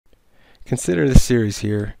consider this series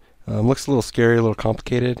here. Looks a little scary, a little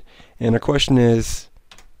complicated, and our question is,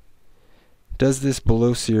 does this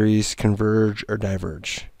below series converge or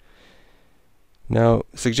diverge? Now,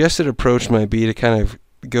 suggested approach might be to kind of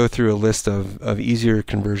go through a list of easier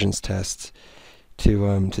convergence tests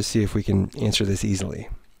to see if we can answer this easily.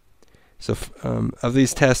 So of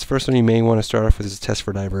these tests, first one you may want to start off with is a test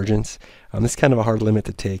for divergence. This is kind of a hard limit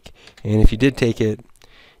to take, and if you did take it,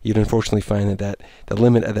 you'd unfortunately find that the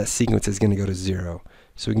limit of that sequence is going to go to 0.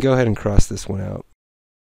 So we can go ahead and cross this one out.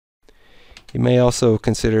 You may also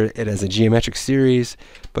consider it as a geometric series,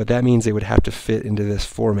 but that means they would have to fit into this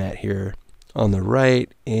format here on the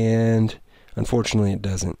right, and unfortunately it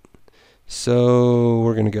doesn't. So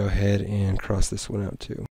we're going to go ahead and cross this one out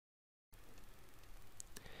too.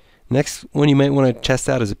 Next one you might want to test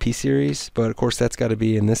out is a p-series, but of course that's got to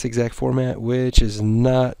be in this exact format, which is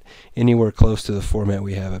not anywhere close to the format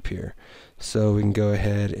we have up here. So we can go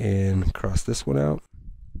ahead and cross this one out.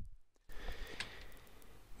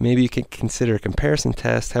 Maybe you can consider a comparison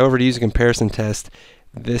test. However, to use a comparison test,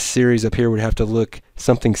 this series up here would have to look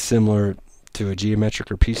something similar to a geometric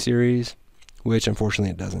or p-series, which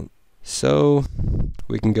unfortunately it doesn't. So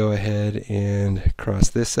we can go ahead and cross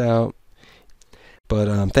this out.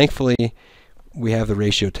 But thankfully, we have the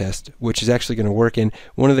ratio test, which is actually going to work. And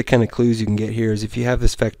one of the kind of clues you can get here is if you have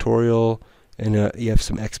this factorial and you have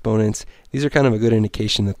some exponents, these are kind of a good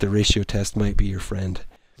indication that the ratio test might be your friend.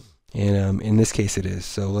 And in this case, it is.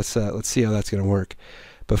 So let's see how that's going to work.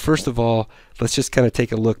 But first of all, let's just kind of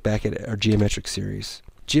take a look back at our geometric series.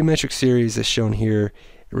 Geometric series is shown here.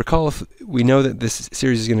 Recall, if we know that this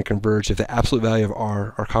series is going to converge if the absolute value of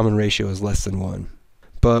r, our common ratio, is less than 1.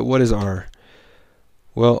 But what is r?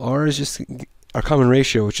 Well, r is just our common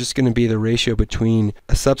ratio, which is just going to be the ratio between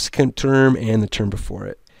a subsequent term and the term before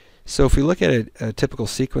it. So if we look at a typical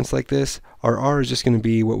sequence like this, our r is just going to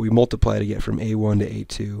be what we multiply to get from a1 to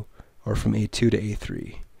a2, or from a2 to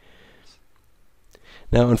a3.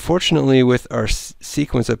 Now, unfortunately, with our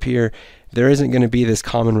sequence up here, there isn't going to be this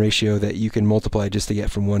common ratio that you can multiply just to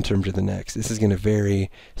get from one term to the next. This is going to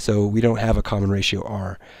vary, so we don't have a common ratio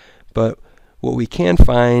r. But what we can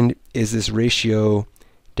find is this ratio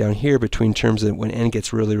down here between terms when n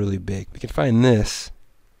gets really, really big. We can find this,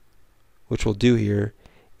 which we'll do here,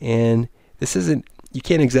 and this isn't, you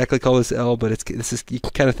can't exactly call this L, but you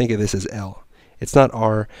can kind of think of this as L. It's not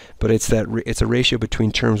R, but it's a ratio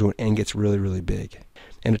between terms when n gets really, really big.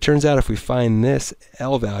 And it turns out if we find this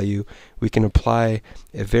L value, we can apply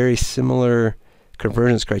a very similar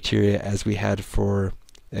convergence criteria as we had for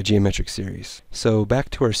a geometric series. So back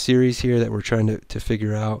to our series here that we're trying to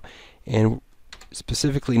figure out, and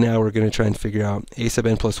specifically now we're going to try and figure out a sub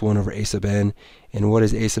n plus 1 over a sub n. And what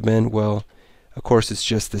is a sub n? Well, of course it's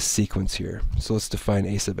just this sequence here. So let's define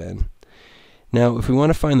a sub n. Now if we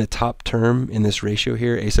want to find the top term in this ratio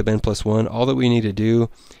here, a sub n plus 1, all that we need to do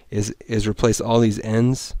is replace all these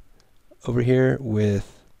n's over here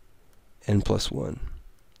with n plus 1.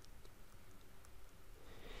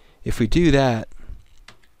 If we do that,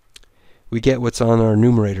 we get what's on our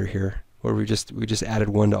numerator here, where we just added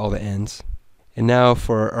 1 to all the n's. And now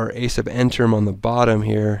for our a sub n term on the bottom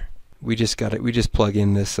here, we just plug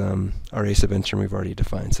in this our a sub n term we've already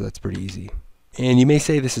defined, so that's pretty easy. And you may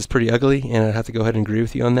say this is pretty ugly, and I'd have to go ahead and agree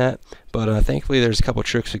with you on that, but thankfully there's a couple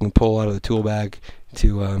tricks we can pull out of the tool bag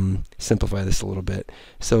to simplify this a little bit.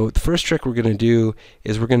 So the first trick we're going to do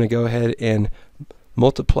is we're going to go ahead and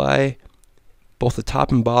multiply both the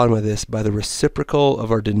top and bottom of this by the reciprocal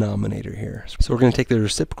of our denominator here. So we're going to take the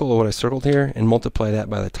reciprocal of what I circled here and multiply that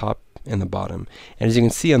by the top and the bottom. And as you can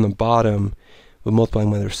see on the bottom, we're multiplying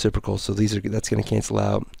by the reciprocal, so that's going to cancel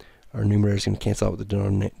out. Our numerator is going to cancel out with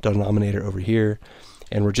the denominator over here,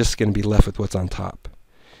 and we're just going to be left with what's on top.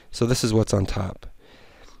 So this is what's on top.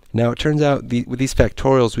 Now it turns out with these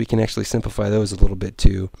factorials we can actually simplify those a little bit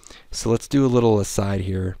too. So let's do a little aside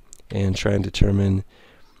here and try and determine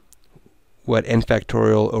what n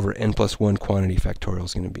factorial over n plus 1 quantity factorial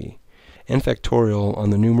is going to be. N factorial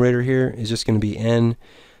on the numerator here is just going to be n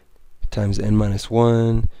times n minus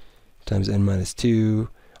 1 times n minus 2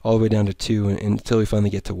 all the way down to 2 until we finally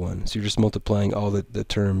get to 1. So you're just multiplying all the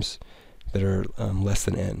terms that are less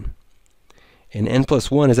than n. And n plus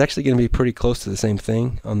 1 is actually going to be pretty close to the same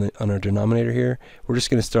thing on our denominator here. We're just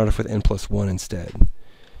going to start off with n plus 1 instead.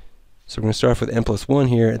 So we're going to start off with n plus 1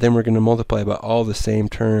 here, and then we're going to multiply by all the same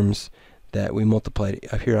terms that we multiplied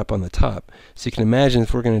up here up on the top. So you can imagine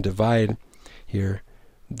if we're going to divide here,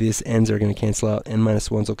 these n's are going to cancel out, n minus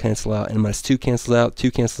 1s will cancel out, n minus 2 cancels out, 2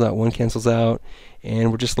 cancels out, 1 cancels out, and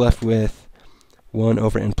we're just left with 1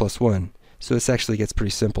 over n plus 1. So this actually gets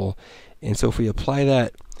pretty simple. And so if we apply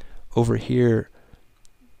that over here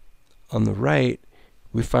on the right,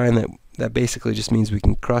 we find that that basically just means we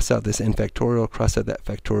can cross out this n factorial, cross out that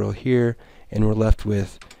factorial here, and we're left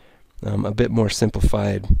with a bit more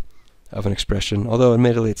simplified of an expression. Although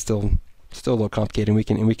admittedly it's still a little complicated,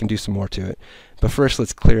 and we can do some more to it. But first,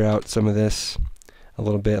 let's clear out some of this a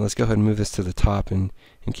little bit. Let's go ahead and move this to the top and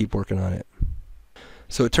keep working on it.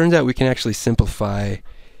 So it turns out we can actually simplify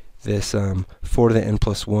this 4 to the n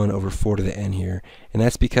plus 1 over 4 to the n here. And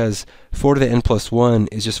that's because 4 to the n plus 1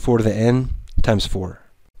 is just 4 to the n times 4.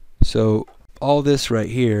 So all this right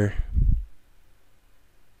here,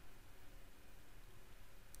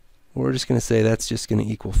 we're just going to say that's just going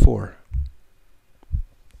to equal 4.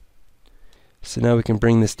 So now we can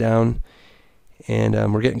bring this down,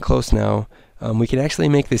 and we're getting close now. We can actually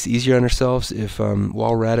make this easier on ourselves if,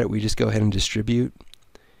 while we're at it, we just go ahead and distribute.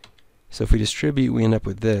 So if we distribute, we end up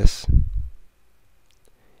with this.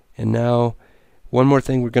 And now, one more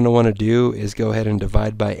thing we're going to want to do is go ahead and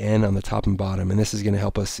divide by n on the top and bottom, and this is going to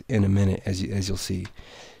help us in a minute, as you'll see.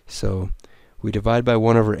 So we divide by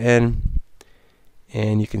 1 over n,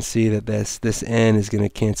 and you can see that this n is going to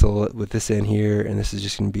cancel with this n here, and this is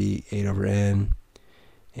just going to be 8 over n,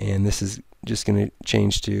 and this is just going to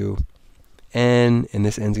change to n, and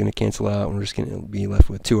this n is going to cancel out, and we're just going to be left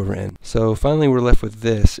with 2 over n. So finally we're left with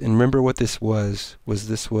this, and remember what this was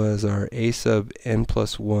this was our a sub n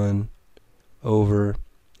plus 1 over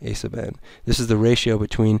a sub n. This is the ratio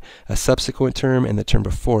between a subsequent term and the term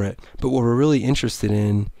before it. But what we're really interested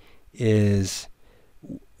in is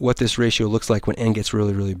what this ratio looks like when n gets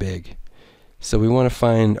really, really big. So we want to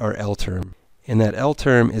find our L term. And that L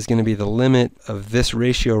term is going to be the limit of this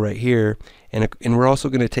ratio right here. And we're also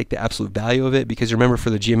going to take the absolute value of it, because remember,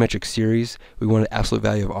 for the geometric series, we want the absolute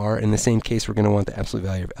value of r. In the same case, we're going to want the absolute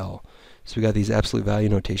value of L. So we got these absolute value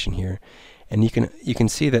notation here. And you can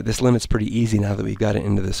see that this limit's pretty easy now that we've got it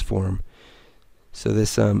into this form. So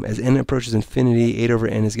this, as n approaches infinity, 8 over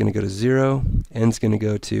n is going to go to 0, n is going to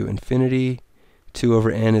go to infinity, 2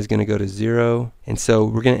 over n is going to go to 0, and so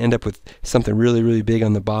we're going to end up with something really, really big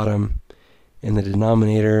on the bottom in the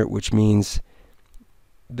denominator, which means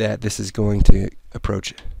that this is going to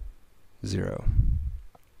approach 0,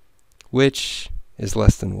 which is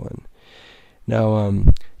less than 1. Now,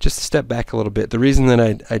 just to step back a little bit, the reason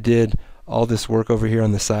that I did all this work over here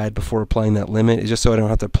on the side before applying that limit is just so I don't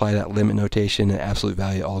have to apply that limit notation and absolute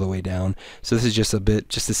value all the way down. So this is just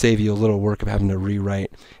just to save you a little work of having to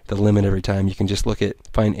rewrite the limit every time. You can just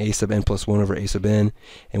find a sub n plus 1 over a sub n,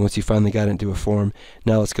 and once you finally got it into a form,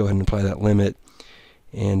 now let's go ahead and apply that limit.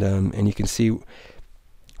 And you can see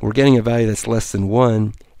we're getting a value that's less than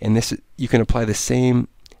 1, and this you can apply the same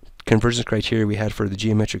convergence criteria we had for the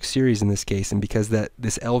geometric series in this case, and because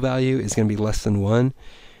this L value is going to be less than 1,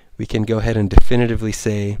 we can go ahead and definitively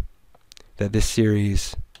say that this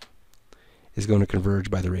series is going to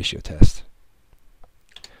converge by the ratio test.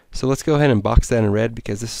 So let's go ahead and box that in red,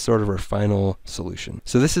 because this is sort of our final solution.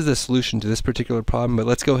 So this is the solution to this particular problem, but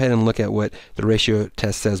let's go ahead and look at what the ratio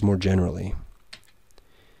test says more generally.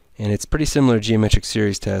 And it's pretty similar to geometric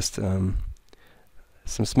series test.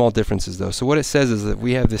 Some small differences though. So what it says is that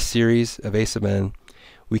we have this series of a sub n.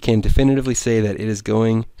 We can definitively say that it is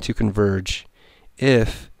going to converge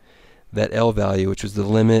if that L value, which was the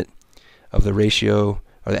limit of the ratio,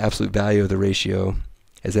 or the absolute value of the ratio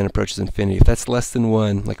as n approaches infinity, if that's less than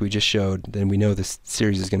 1, like we just showed, then we know this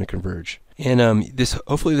series is going to converge. And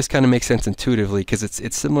hopefully this kind of makes sense intuitively, because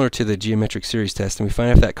it's similar to the geometric series test, and we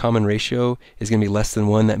find if that common ratio is going to be less than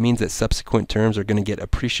 1, that means that subsequent terms are going to get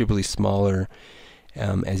appreciably smaller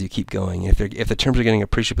as you keep going. If the terms are getting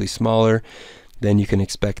appreciably smaller, then you can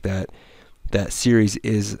expect that that series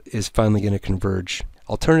is finally going to converge.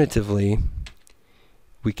 Alternatively,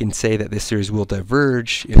 we can say that this series will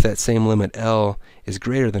diverge if that same limit L is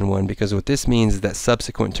greater than 1, because what this means is that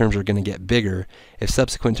subsequent terms are going to get bigger. If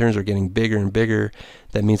subsequent terms are getting bigger and bigger,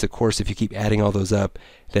 that means, of course, if you keep adding all those up,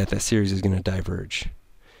 that series is going to diverge.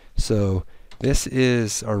 So this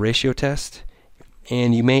is our ratio test,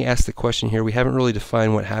 and you may ask the question here, we haven't really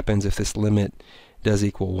defined what happens if this limit does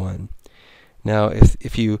equal 1. Now,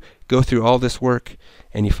 if you go through all this work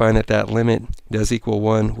and you find that that limit does equal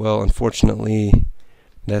 1, well, unfortunately,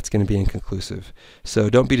 that's going to be inconclusive. So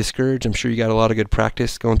don't be discouraged. I'm sure you got a lot of good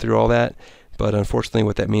practice going through all that, but unfortunately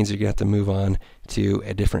what that means is you're going to have to move on to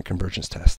a different convergence test.